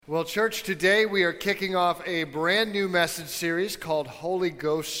Well, church, today we are kicking off a brand new message series called Holy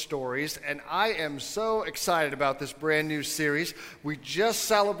Ghost Stories, and I am so excited about this brand new series. We just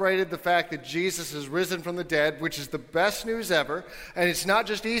celebrated the fact that Jesus is risen from the dead, which is the best news ever, and it's not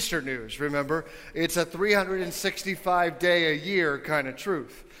just Easter news, remember? It's a 365-day-a-year kind of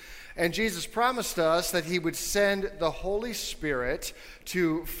truth. And Jesus promised us that he would send the Holy Spirit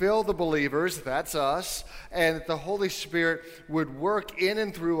to fill the believers, that's us, and that the Holy Spirit would work in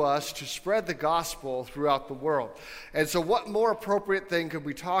and through us to spread the gospel throughout the world. And so what more appropriate thing could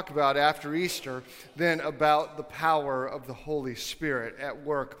we talk about after Easter than about the power of the Holy Spirit at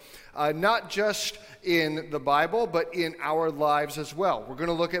work, not just in the Bible, but in our lives as well. We're going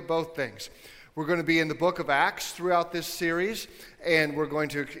to look at both things. We're going to be in the book of Acts throughout this series, and we're going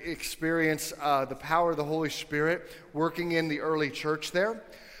to experience the power of the Holy Spirit working in the early church there.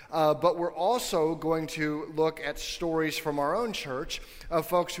 But we're also going to look at stories from our own church of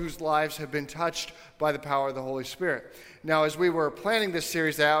folks whose lives have been touched by the power of the Holy Spirit. Now, as we were planning this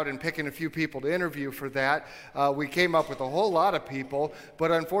series out and picking a few people to interview for that, we came up with a whole lot of people,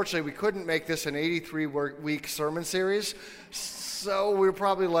 but unfortunately we couldn't make this an 83-week sermon series, so we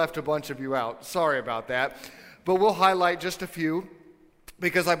probably left a bunch of you out. Sorry about that. But we'll highlight just a few,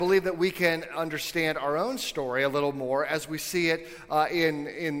 because I believe that we can understand our own story a little more as we see it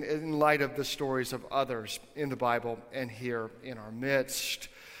in light of the stories of others in the Bible and here in our midst.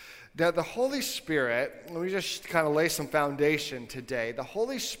 Now, the Holy Spirit, let me just kind of lay some foundation today. The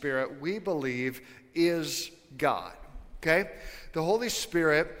Holy Spirit, we believe, is God, okay? The Holy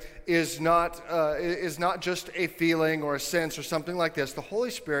Spirit is not just a feeling or a sense or something like this. The Holy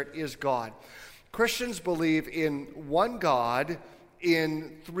Spirit is God. Christians believe in one God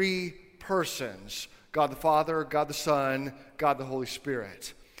in three persons: God the Father, God the Son, God the Holy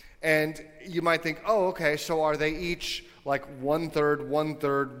Spirit. And you might think, oh, okay, so are they each like one-third,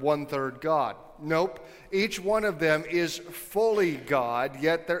 one-third, one-third God? Nope. Each one of them is fully God,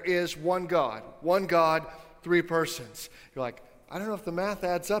 yet there is one God. One God, three persons. You're like, I don't know if the math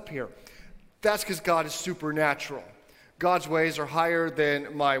adds up here. That's because God is supernatural. God's ways are higher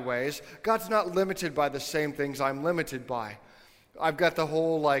than my ways. God's not limited by the same things I'm limited by. I've got the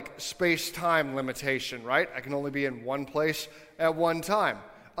whole space-time limitation, right? I can only be in one place at one time.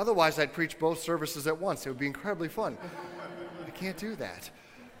 Otherwise, I'd preach both services at once. It would be incredibly fun. I can't do that.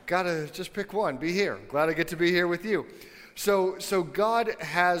 Gotta just pick one. Be here. Glad I get to be here with you. So God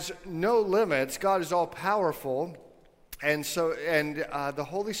has no limits. God is all powerful, and the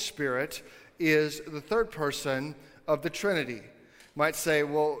Holy Spirit is the third person of the Trinity. You might say,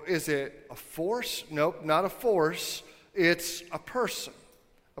 well, is it a force? Nope, not a force. It's a person.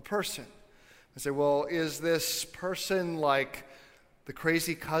 A person. I say, well, is this person like the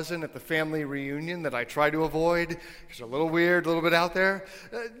crazy cousin at the family reunion that I try to avoid? It's a little weird, a little bit out there.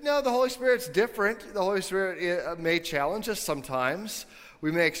 No, the Holy Spirit's different. The Holy Spirit may challenge us sometimes.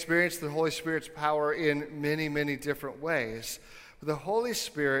 We may experience the Holy Spirit's power in many, many different ways. But the Holy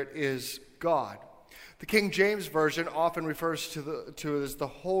Spirit is God. The King James Version often refers to it as the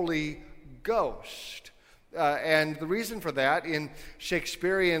Holy Ghost. And the reason for that, in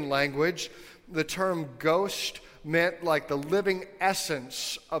Shakespearean language, the term ghost meant like the living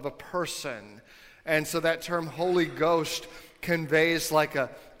essence of a person. And so that term Holy Ghost conveys like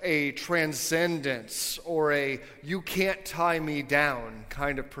a transcendence or a you can't tie me down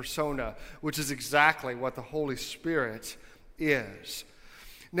kind of persona, which is exactly what the Holy Spirit is.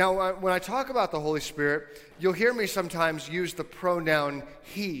 Now, when I talk about the Holy Spirit, you'll hear me sometimes use the pronoun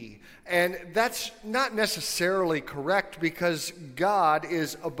he. And that's not necessarily correct because God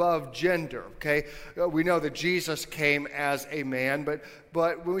is above gender, okay? We know that Jesus came as a man, but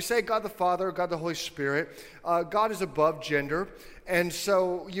when we say God the Father, God the Holy Spirit, God is above gender. And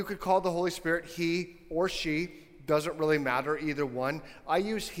so you could call the Holy Spirit he or she. Doesn't really matter, either one. I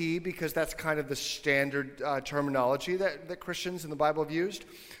use he because that's kind of the standard terminology that Christians in the Bible have used,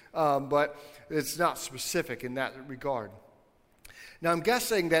 but it's not specific in that regard. Now, I'm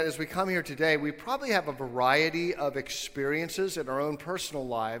guessing that as we come here today, we probably have a variety of experiences in our own personal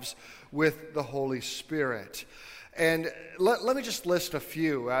lives with the Holy Spirit. And let me just list a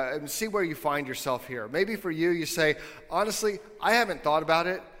few and see where you find yourself here. Maybe for you, you say, honestly, I haven't thought about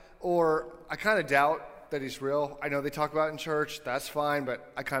it, or I kind of doubt that he's real. I know they talk about it in church. That's fine,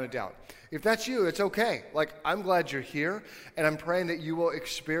 but I kind of doubt. If that's you, it's okay. I'm glad you're here, and I'm praying that you will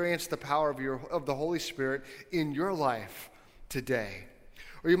experience the power of the Holy Spirit in your life today.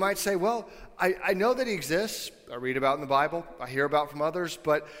 Or you might say, well, I know that he exists. I read about in the Bible. I hear about from others,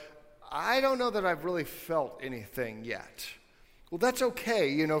 but I don't know that I've really felt anything yet. Well, that's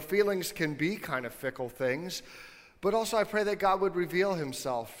okay. Feelings can be kind of fickle things. But also I pray that God would reveal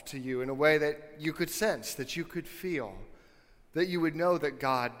himself to you in a way that you could sense, that you could feel, that you would know that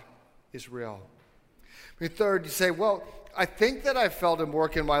God is real. And third, you say, well, I think that I've felt him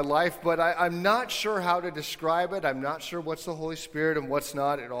work in my life, but I'm not sure how to describe it. I'm not sure what's the Holy Spirit and what's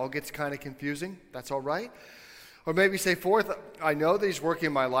not. It all gets kind of confusing. That's all right. Or maybe say, fourth, I know that he's working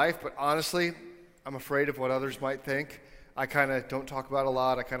in my life, but honestly, I'm afraid of what others might think. I kind of don't talk about it a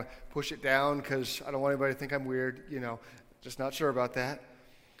lot. I kind of push it down because I don't want anybody to think I'm weird, just not sure about that.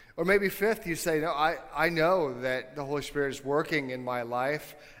 Or maybe fifth, you say, no, I know that the Holy Spirit is working in my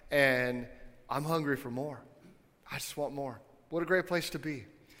life, and I'm hungry for more. I just want more. What a great place to be.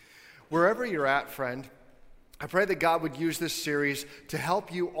 Wherever you're at, friend, I pray that God would use this series to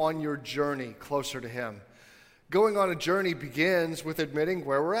help you on your journey closer to him. Going on a journey begins with admitting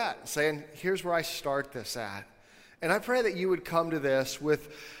where we're at, saying, here's where I start this at. And I pray that you would come to this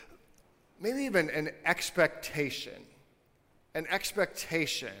with maybe even an expectation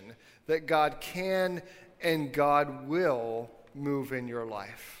that God can and God will move in your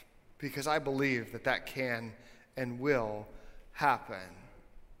life, because I believe that can and will happen.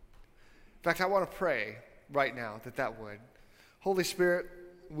 In fact, I want to pray right now that would. Holy Spirit,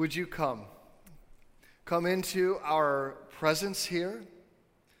 would you come? Come into our presence here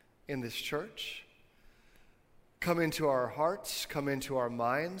in this church. Come into our hearts, come into our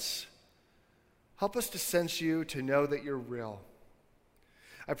minds. Help us to sense you, to know that you're real.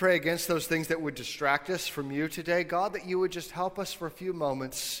 I pray against those things that would distract us from you today. God, that you would just help us for a few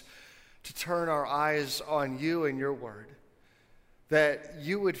moments to turn our eyes on you and your word. That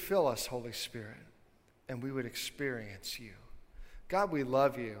you would fill us, Holy Spirit, and we would experience you. God, we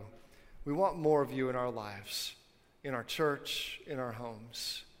love you. We want more of you in our lives, in our church, in our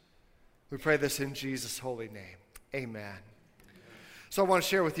homes. We pray this in Jesus' holy name. Amen. So I want to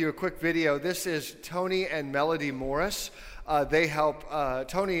share with you a quick video. This is Tony and Melody Morris. They help.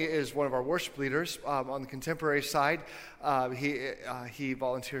 Tony is one of our worship leaders on the contemporary side. He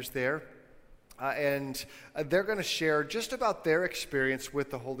volunteers there. And they're going to share just about their experience with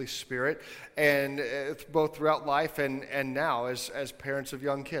the Holy Spirit, and both throughout life and now as parents of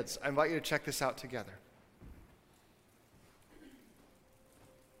young kids. I invite you to check this out together.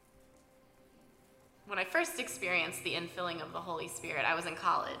 When I first experienced the infilling of the Holy Spirit, I was in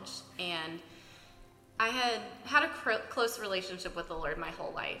college, and I had a close relationship with the Lord my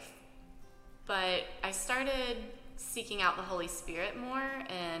whole life. But I started seeking out the Holy Spirit more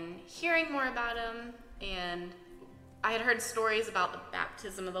and hearing more about him, and I had heard stories about the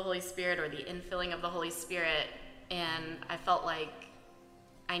baptism of the Holy Spirit or the infilling of the Holy Spirit, and I felt like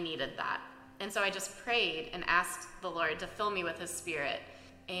I needed that. And so I just prayed and asked the Lord to fill me with his Spirit.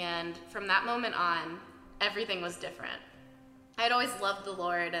 And from that moment on, everything was different. I had always loved the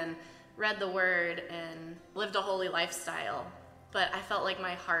Lord and read the Word and lived a holy lifestyle, but I felt like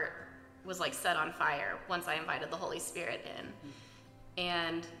my heart was like set on fire once I invited the Holy Spirit in.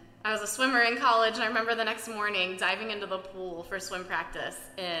 And I was a swimmer in college, and I remember the next morning diving into the pool for swim practice,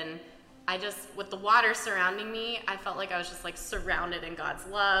 and I just, with the water surrounding me, I felt like I was just like surrounded in God's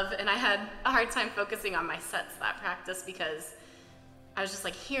love, and I had a hard time focusing on my sets that practice because I was just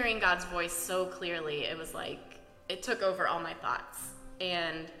like hearing God's voice so clearly. It was like it took over all my thoughts,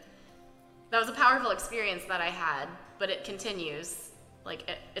 and that was a powerful experience that I had, but it continues.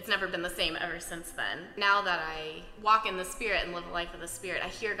 Like it's never been the same ever since then. Now that I walk in the Spirit and live a life of the Spirit, I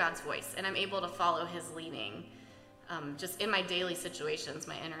hear God's voice, and I'm able to follow his leading. Just in my daily situations,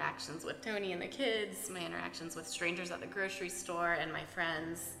 my interactions with Tony and the kids, my interactions with strangers at the grocery store and my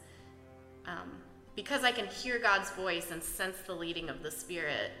friends. Because I can hear God's voice and sense the leading of the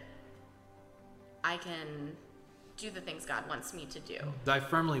Spirit, I can do the things God wants me to do. I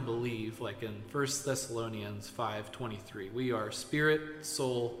firmly believe, like in 1 Thessalonians 5:23, we are spirit,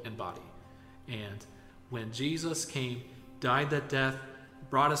 soul, and body. And when Jesus came, died that death,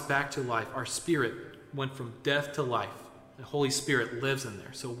 brought us back to life, our spirit went from death to life. The Holy Spirit lives in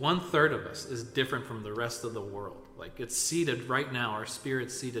there. So 1/3 of us is different from the rest of the world. Like it's seated right now, our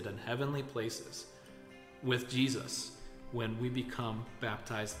spirit's seated in heavenly places with Jesus when we become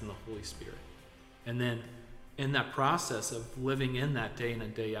baptized in the Holy Spirit. And then in that process of living in that day in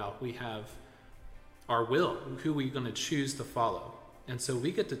and day out, we have our will, who we're going to choose to follow. And so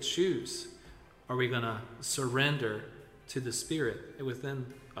we get to choose. Are we going to surrender to the Spirit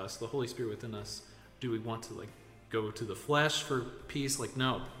within us, the Holy Spirit within us? Do we want to go to the flesh for peace?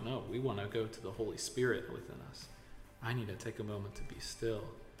 No, we want to go to the Holy Spirit within us. I need to take a moment to be still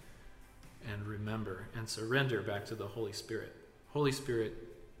and remember and surrender back to the Holy Spirit. Holy Spirit,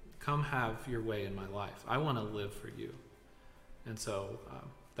 come have your way in my life. I want to live for you. And so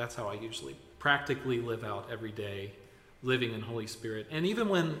That's how I usually practically live out every day, living in Holy Spirit. And even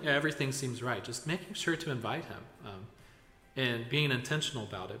when everything seems right, just making sure to invite him and being intentional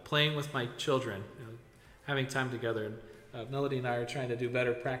about it, playing with my children, having time together. Melody and I are trying to do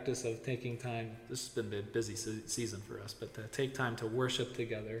better practice of taking time. This has been a busy season for us, but to take time to worship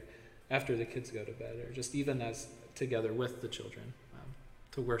together after the kids go to bed, or just even as together with the children,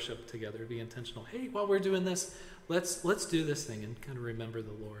 to worship together, be intentional. Hey, while we're doing this, let's do this thing and kind of remember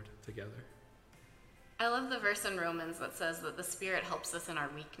the Lord together. I love the verse in Romans that says that the Spirit helps us in our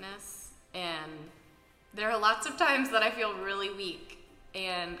weakness. And there are lots of times that I feel really weak,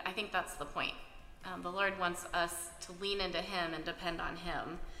 and I think that's the point. The Lord wants us to lean into him and depend on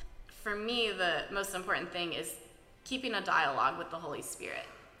him. For me, the most important thing is keeping a dialogue with the Holy Spirit,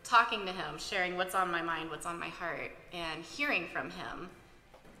 talking to him, sharing what's on my mind, what's on my heart, and hearing from him.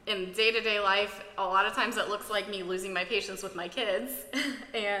 In day-to-day life, a lot of times it looks like me losing my patience with my kids,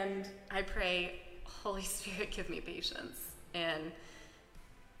 and I pray, Holy Spirit, give me patience. And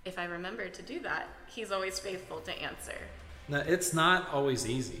if I remember to do that, he's always faithful to answer. Now, it's not always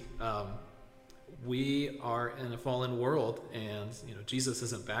easy. We are in a fallen world, and Jesus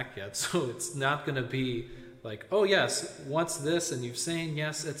isn't back yet, so it's not going to be like, oh yes, what's this? And you've saying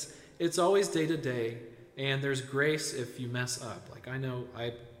yes. It's always day to day, and there's grace if you mess up. Like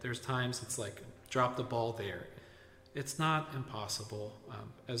there's times it's like drop the ball there. It's not impossible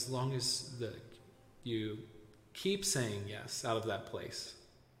as long as you keep saying yes out of that place.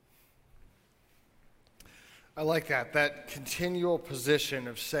 I like that continual position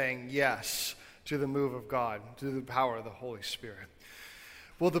of saying yes to the move of God, to the power of the Holy Spirit.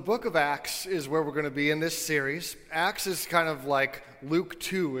 Well, the book of Acts is where we're going to be in this series. Acts is kind of like Luke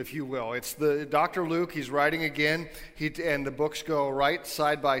 2, if you will. It's Dr. Luke, he's writing again, and the books go right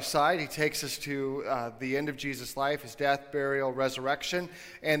side by side. He takes us to the end of Jesus' life, his death, burial, resurrection,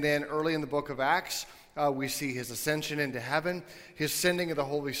 and then early in the book of Acts, we see his ascension into heaven, his sending of the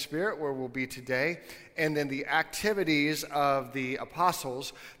Holy Spirit, where we'll be today, and then the activities of the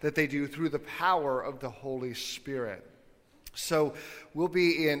apostles that they do through the power of the Holy Spirit. So we'll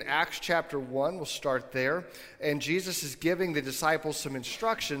be in Acts chapter 1. We'll start there. And Jesus is giving the disciples some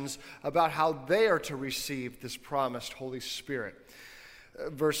instructions about how they are to receive this promised Holy Spirit.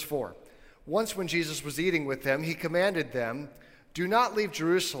 Verse 4. Once when Jesus was eating with them, he commanded them, "Do not leave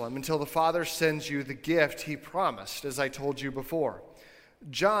Jerusalem until the Father sends you the gift he promised, as I told you before.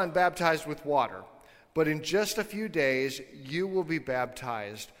 John baptized with water, but in just a few days you will be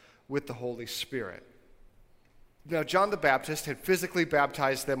baptized with the Holy Spirit." Now, John the Baptist had physically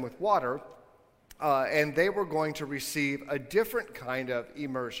baptized them with water, and they were going to receive a different kind of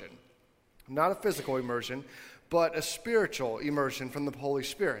immersion. Not a physical immersion, but a spiritual immersion from the Holy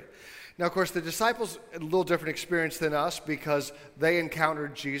Spirit. Now, of course, the disciples had a little different experience than us because they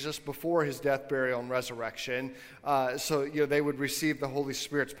encountered Jesus before his death, burial, and resurrection. So they would receive the Holy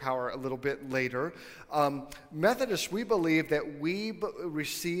Spirit's power a little bit later. Methodists, we believe that we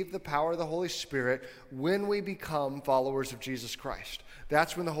receive the power of the Holy Spirit when we become followers of Jesus Christ.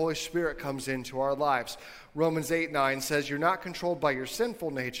 That's when the Holy Spirit comes into our lives. Romans 8:9 says, "You're not controlled by your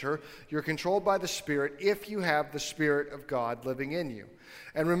sinful nature. You're controlled by the Spirit if you have the Spirit of God living in you."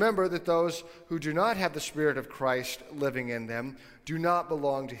 And remember that those who do not have the Spirit of Christ living in them do not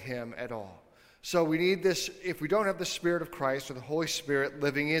belong to him at all. So we need this. If we don't have the Spirit of Christ or the Holy Spirit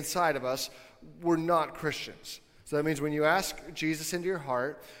living inside of us, we're not Christians. So that means when you ask Jesus into your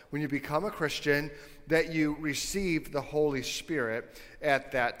heart, when you become a Christian, that you receive the Holy Spirit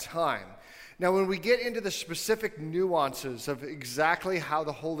at that time. Now, when we get into the specific nuances of exactly how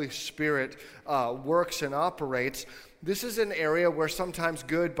the Holy Spirit works and operates, this is an area where sometimes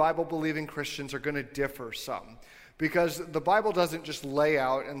good Bible-believing Christians are going to differ some. Because the Bible doesn't just lay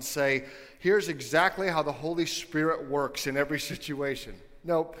out and say, here's exactly how the Holy Spirit works in every situation.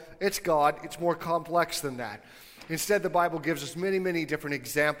 No, it's God. It's more complex than that. Instead, the Bible gives us many, many different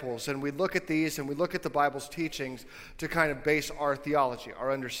examples, and we look at these and we look at the Bible's teachings to kind of base our theology,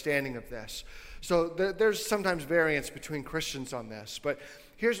 our understanding of this. So there's sometimes variance between Christians on this, but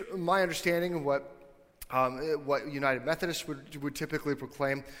here's my understanding of what United Methodists would typically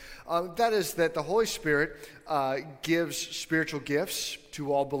proclaim. That is that the Holy Spirit gives spiritual gifts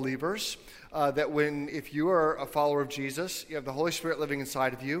to all believers. That if you are a follower of Jesus, you have the Holy Spirit living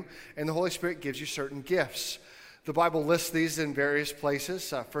inside of you, and the Holy Spirit gives you certain gifts. The Bible lists these in various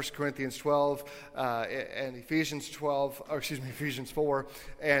places, 1 Corinthians 12 and Ephesians 4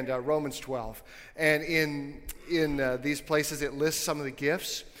 and Romans 12. And in these places it lists some of the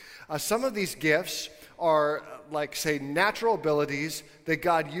gifts. Some of these gifts are like, say, natural abilities that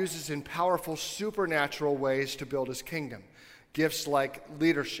God uses in powerful supernatural ways to build his kingdom. gifts like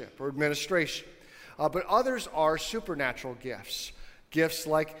leadership or administration. But others are supernatural gifts. Gifts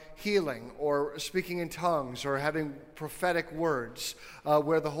like healing or speaking in tongues or having prophetic words,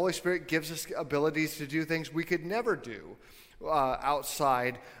 where the Holy Spirit gives us abilities to do things we could never do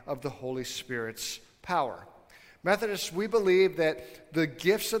outside of the Holy Spirit's power. Methodists, we believe that the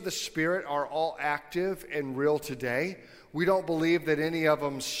gifts of the Spirit are all active and real today. We don't believe that any of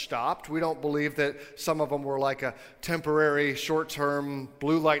them stopped. We don't believe that some of them were like a temporary, short-term,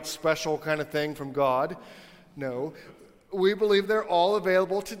 blue light special kind of thing from God. No. We believe they're all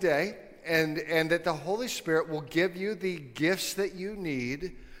available today, and that the Holy Spirit will give you the gifts that you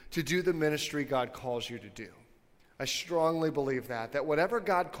need to do the ministry God calls you to do. I strongly believe that whatever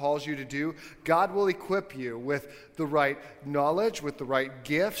God calls you to do, God will equip you with the right knowledge, with the right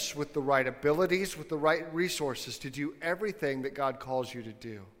gifts, with the right abilities, with the right resources to do everything that God calls you to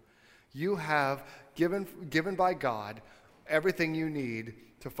do. You have given by God everything you need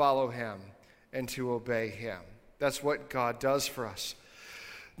to follow Him and to obey Him. That's what God does for us.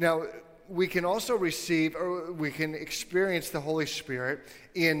 Now, we can also receive, or we can experience the Holy Spirit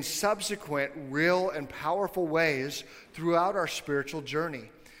in subsequent real and powerful ways throughout our spiritual journey.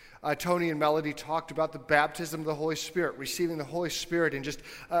 Tony and Melody talked about the baptism of the Holy Spirit, receiving the Holy Spirit in just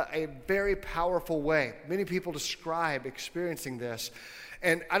a very powerful way. Many people describe experiencing this.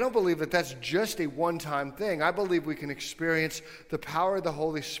 And I don't believe that that's just a one-time thing. I believe we can experience the power of the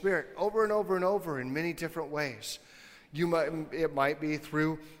Holy Spirit over and over and over in many different ways. It might be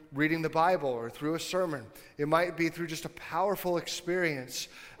through reading the Bible or through a sermon. It might be through just a powerful experience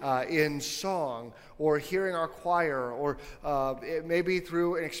in song or hearing our choir, or it may be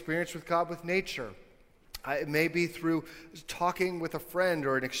through an experience with God with nature. It may be through talking with a friend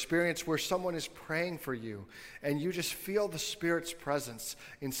or an experience where someone is praying for you and you just feel the Spirit's presence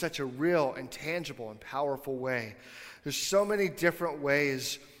in such a real and tangible and powerful way. There's so many different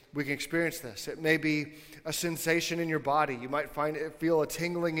ways we can experience this. It may be a sensation in your body. You might feel a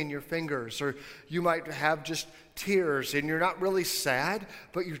tingling in your fingers, or you might have just tears and you're not really sad,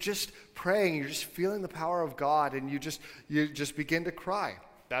 but you're just praying, you're just feeling the power of God, and you just begin to cry.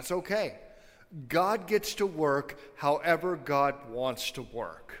 That's okay. God gets to work however God wants to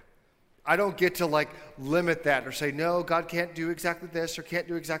work. I don't get to limit that or say, no, God can't do exactly this or can't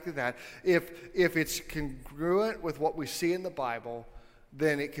do exactly that. If it's congruent with what we see in the Bible,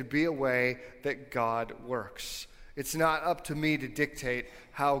 then it could be a way that God works. It's not up to me to dictate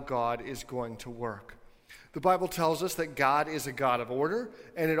how God is going to work. The Bible tells us that God is a God of order,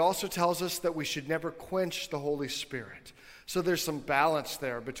 and it also tells us that we should never quench the Holy Spirit. So there's some balance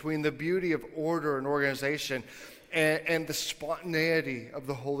there between the beauty of order and organization and the spontaneity of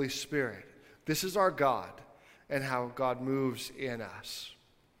the Holy Spirit. This is our God and how God moves in us.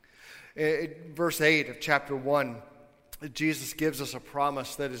 In verse 8 of chapter 1, Jesus gives us a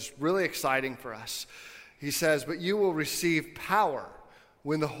promise that is really exciting for us. He says, "But you will receive power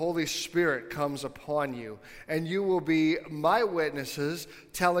when the Holy Spirit comes upon you, and you will be my witnesses,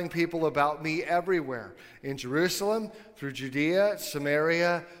 telling people about me everywhere, in Jerusalem, through Judea,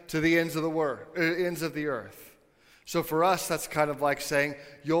 Samaria, to the ends of the earth." So for us, that's kind of like saying,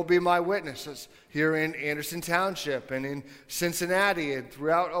 you'll be my witnesses here in Anderson Township and in Cincinnati and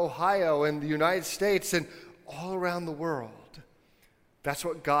throughout Ohio and the United States and all around the world. That's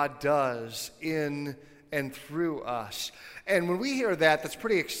what God does in and through us. And when we hear that, that's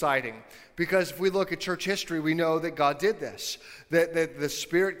pretty exciting, because if we look at church history, we know that God did this, that the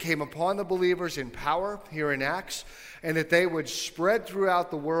Spirit came upon the believers in power here in Acts, and that they would spread throughout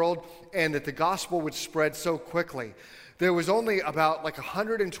the world, and that the gospel would spread so quickly. There was only about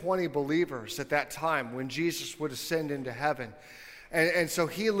 120 believers at that time when Jesus would ascend into heaven. And so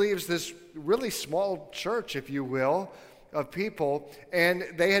he leaves this really small church, if you will, of people, and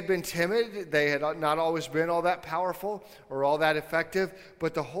they had been timid. They had not always been all that powerful or all that effective,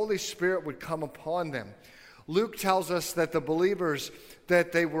 but the Holy Spirit would come upon them. Luke tells us that the believers,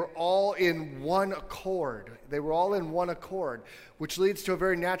 that they were all in one accord. They were all in one accord, which leads to a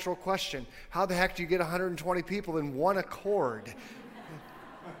very natural question. How the heck do you get 120 people in one accord?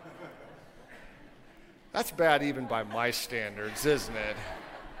 That's bad even by my standards, isn't it?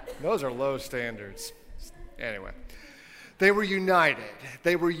 Those are low standards. Anyway, they were united.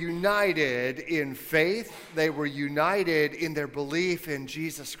 They were united in faith. They were united in their belief in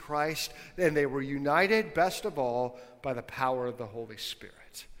Jesus Christ. And they were united, best of all, by the power of the Holy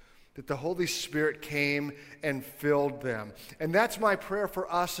Spirit. That the Holy Spirit came and filled them. And that's my prayer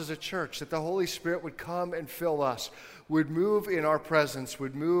for us as a church, that the Holy Spirit would come and fill us, would move in our presence,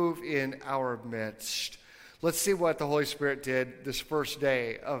 would move in our midst. Let's see what the Holy Spirit did this first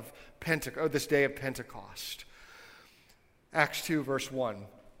day of Pentecost, or this day of Pentecost. Acts 2, verse 1.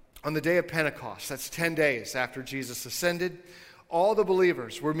 On the day of Pentecost, that's 10 days after Jesus ascended, all the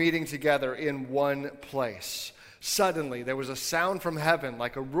believers were meeting together in one place. Suddenly, there was a sound from heaven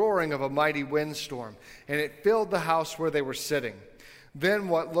like a roaring of a mighty windstorm, and it filled the house where they were sitting. Then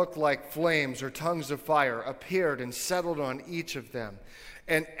what looked like flames or tongues of fire appeared and settled on each of them.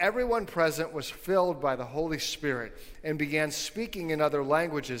 And everyone present was filled by the Holy Spirit and began speaking in other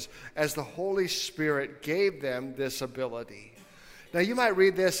languages as the Holy Spirit gave them this ability. Now, you might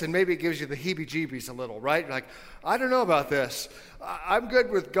read this and maybe it gives you the heebie-jeebies a little, right? Like, I don't know about this. I'm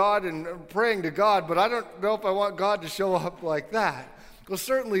good with God and praying to God, but I don't know if I want God to show up like that. Well,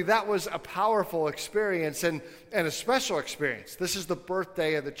 certainly that was a powerful experience and a special experience. This is the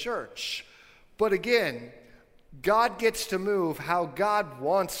birthday of the church. But again, God gets to move how God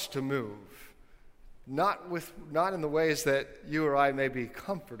wants to move, not in the ways that you or I may be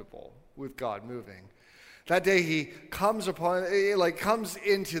comfortable with God moving. That day he comes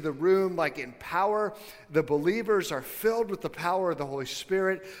into the room like in power. The believers are filled with the power of the Holy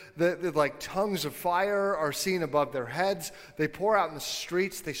Spirit. The tongues of fire are seen above their heads. They pour out in the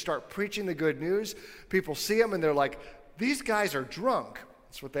streets. They start preaching the good news. People see them and they're like, these guys are drunk.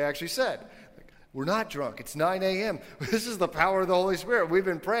 That's what they actually said. We're not drunk. It's 9 a.m. This is the power of the Holy Spirit. We've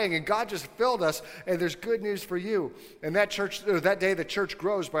been praying, and God just filled us, and there's good news for you. And that day, the church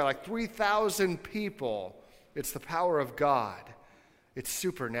grows by like 3,000 people. It's the power of God. It's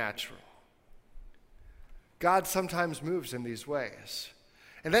supernatural. God sometimes moves in these ways.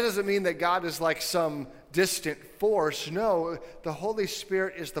 And that doesn't mean that God is like some distant force. No, the Holy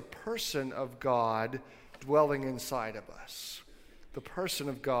Spirit is the person of God dwelling inside of us. The person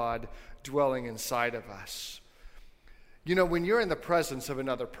of God dwelling inside of us. You know, when you're in the presence of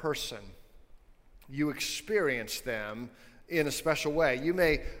another person, you experience them in a special way.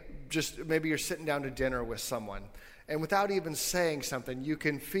 Maybe you're sitting down to dinner with someone, and without even saying something, you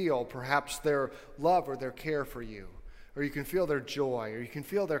can feel perhaps their love or their care for you, or you can feel their joy, or you can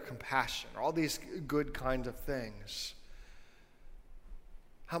feel their compassion, all these good kinds of things.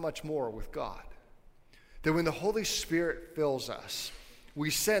 How much more with God? That when the Holy Spirit fills us, we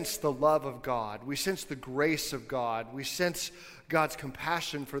sense the love of God. We sense the grace of God. We sense God's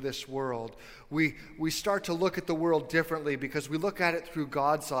compassion for this world. We start to look at the world differently because we look at it through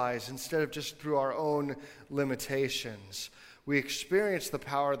God's eyes instead of just through our own limitations. We experience the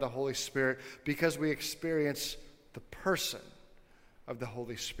power of the Holy Spirit because we experience the person of the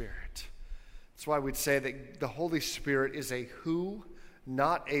Holy Spirit. That's why we'd say that the Holy Spirit is a who,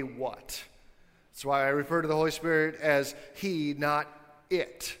 not a what. That's why I refer to the Holy Spirit as he, not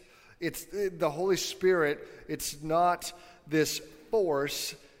it. It's the Holy Spirit. It's not this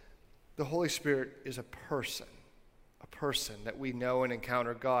force. The Holy Spirit is a person that we know and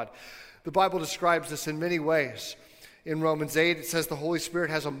encounter God. The Bible describes this in many ways. In Romans 8, it says the Holy Spirit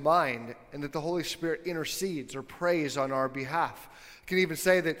has a mind and that the Holy Spirit intercedes or prays on our behalf. You can even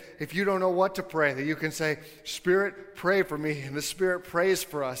say that if you don't know what to pray, that you can say, Spirit, pray for me, and the Spirit prays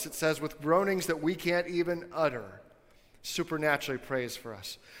for us. It says with groanings that we can't even utter. Supernaturally prays for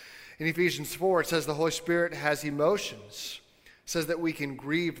us. In Ephesians 4, it says the Holy Spirit has emotions. It says that we can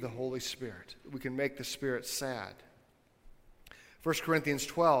grieve the Holy Spirit. We can make the Spirit sad. 1 Corinthians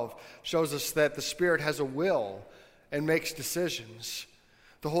 12 shows us that the Spirit has a will and makes decisions.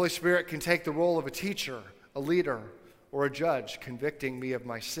 The Holy Spirit can take the role of a teacher, a leader, or a judge, convicting me of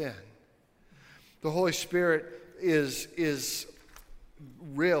my sin. The Holy Spirit is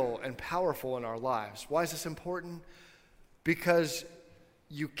real and powerful in our lives. Why is this important? Because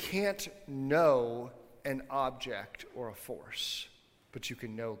you can't know an object or a force, but you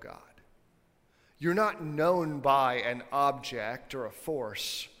can know God. You're not known by an object or a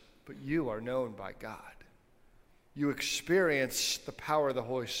force, but you are known by God. You experience the power of the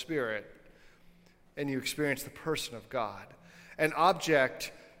Holy Spirit, and you experience the person of God. An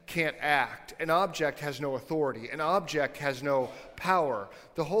object can't act. An object has no authority. An object has no power.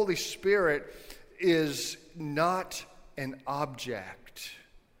 The Holy Spirit is not an object.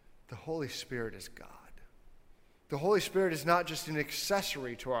 The Holy Spirit is God. The Holy Spirit is not just an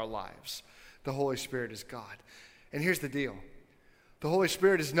accessory to our lives. The Holy Spirit is God. And here's the deal. The Holy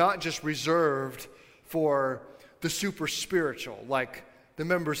Spirit is not just reserved for the super spiritual, like the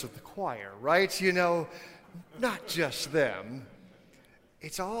members of the choir, right? You know, not just them.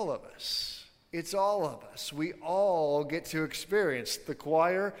 It's all of us. It's all of us. We all get to experience the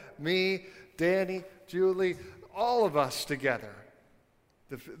choir, me, Danny, Julie, all of us together.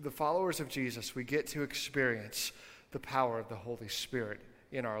 The followers of Jesus, we get to experience the power of the Holy Spirit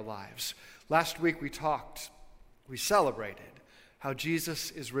in our lives. Last week we celebrated how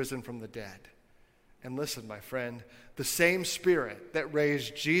Jesus is risen from the dead. And listen, my friend, the same Spirit that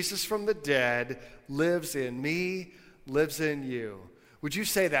raised Jesus from the dead lives in me, lives in you. Would you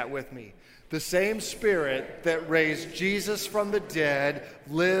say that with me? The same Spirit that raised Jesus from the dead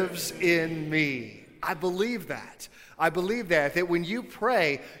lives in me. I believe that. I believe that when you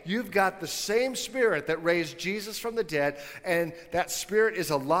pray, you've got the same Spirit that raised Jesus from the dead, and that Spirit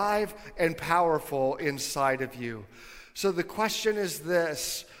is alive and powerful inside of you. So the question is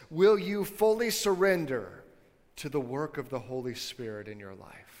this: will you fully surrender to the work of the Holy Spirit in your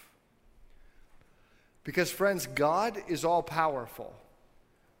life? Because, friends, God is all powerful,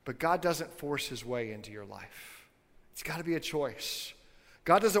 but God doesn't force his way into your life. It's got to be a choice.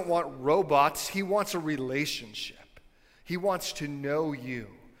 God doesn't want robots. He wants a relationship. He wants to know you.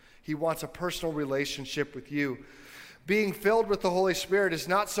 He wants a personal relationship with you. Being filled with the Holy Spirit is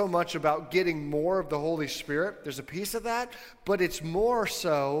not so much about getting more of the Holy Spirit. There's a piece of that, but it's more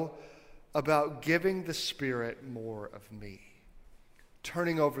so about giving the Spirit more of me.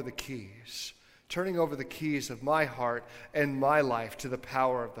 Turning over the keys of my heart and my life to the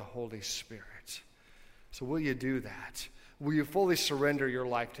power of the Holy Spirit. So will you do that? Will you fully surrender your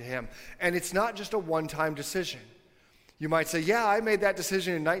life to him? And it's not just a one-time decision. You might say, yeah, I made that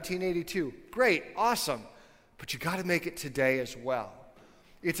decision in 1982. Great, awesome. But you got to make it today as well.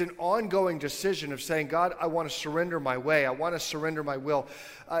 It's an ongoing decision of saying, God, I want to surrender my way. I want to surrender my will.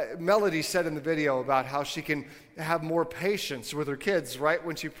 Melody said in the video about how she can have more patience with her kids, right,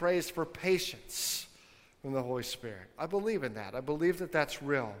 when she prays for patience from the Holy Spirit. I believe in that. I believe that that's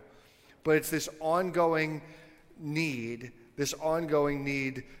real. But it's this ongoing need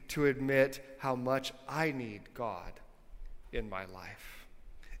to admit how much I need God in my life.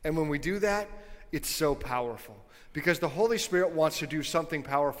 And when we do that, it's so powerful, because the Holy Spirit wants to do something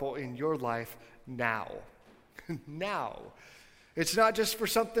powerful in your life now. Now. It's not just for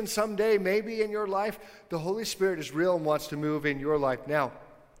something someday, maybe in your life. The Holy Spirit is real and wants to move in your life now.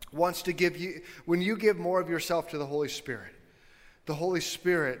 Wants to give you, when you give more of yourself to the Holy Spirit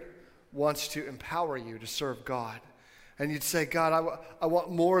wants to empower you to serve God. And you'd say, God, I want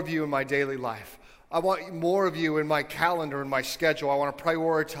more of you in my daily life. I want more of you in my calendar and my schedule. I want to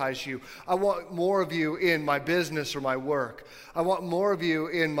prioritize you. I want more of you in my business or my work. I want more of you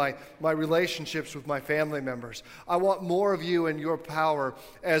in my relationships with my family members. I want more of you in your power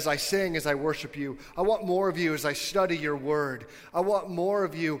as I sing, as I worship you. I want more of you as I study your word. I want more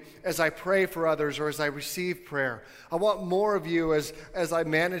of you as I pray for others or as I receive prayer. I want more of you as I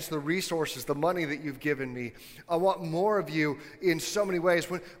manage the resources, the money that you've given me. I want more of you in so many ways.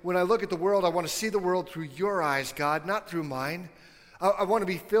 When I look at the world, I want to see the world through your eyes, God, not through mine. I want to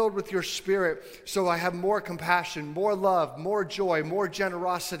be filled with your Spirit so I have more compassion, more love, more joy, more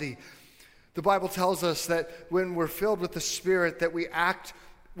generosity. The Bible tells us that when we're filled with the Spirit, that we act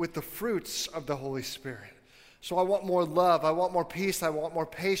with the fruits of the Holy Spirit. So I want more love, I want more peace, I want more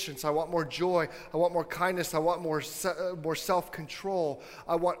patience, I want more joy, I want more kindness, I want more self-control.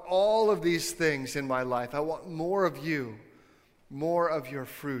 I want all of these things in my life. I want more of you, more of your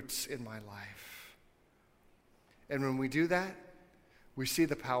fruits in my life. And when we do that, we see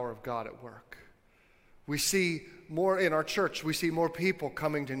the power of God at work. We see more in our church. We see more people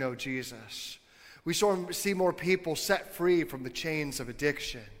coming to know Jesus. We see more people set free from the chains of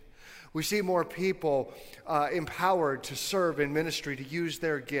addiction. We see more people empowered to serve in ministry, to use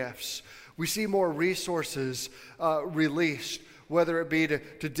their gifts. We see more resources released, whether it be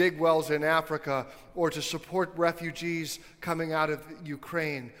to dig wells in Africa or to support refugees coming out of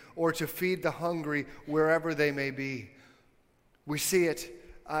Ukraine or to feed the hungry wherever they may be. We see it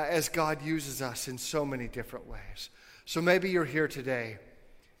as God uses us in so many different ways. So maybe you're here today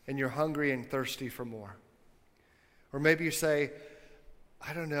and you're hungry and thirsty for more. Or maybe you say,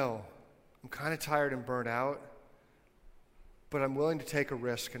 I don't know, I'm kind of tired and burnt out, but I'm willing to take a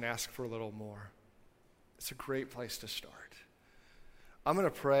risk and ask for a little more. It's a great place to start. I'm going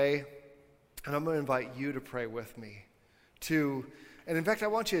to pray, and I'm going to invite you to pray with me. And in fact, I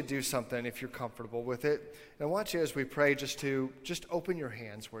want you to do something if you're comfortable with it. And I want you, as we pray, just open your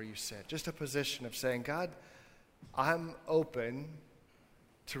hands where you sit. Just a position of saying, God, I'm open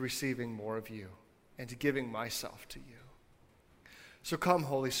to receiving more of you and to giving myself to you. So come,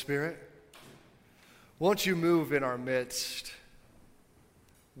 Holy Spirit. Won't you move in our midst?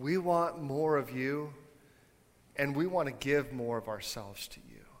 We want more of you, and we want to give more of ourselves to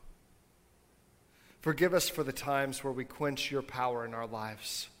you. Forgive us for the times where we quench your power in our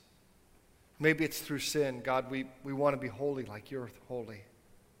lives. Maybe it's through sin. God, we want to be holy like you're holy.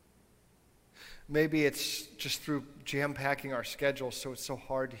 Maybe it's just through jam-packing our schedules so it's so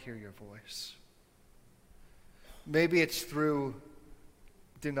hard to hear your voice. Maybe it's through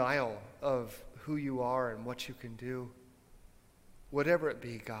denial of who you are and what you can do. Whatever it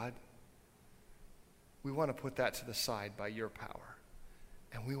be, God, we want to put that to the side by your power.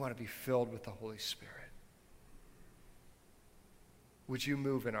 And we want to be filled with the Holy Spirit. Would you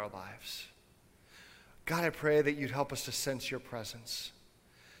move in our lives? God, I pray that you'd help us to sense your presence.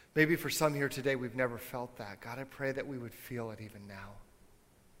 Maybe for some here today, we've never felt that. God, I pray that we would feel it even now.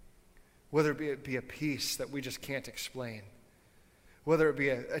 Whether it be a peace that we just can't explain, whether it be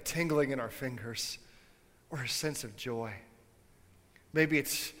a tingling in our fingers or a sense of joy. Maybe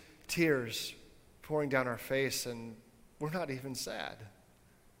it's tears pouring down our face and we're not even sad.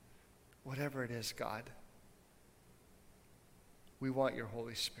 Whatever it is, God, we want your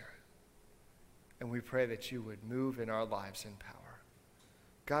Holy Spirit. And we pray that you would move in our lives in power.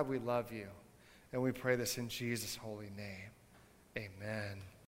 God, we love you. And we pray this in Jesus' holy name. Amen.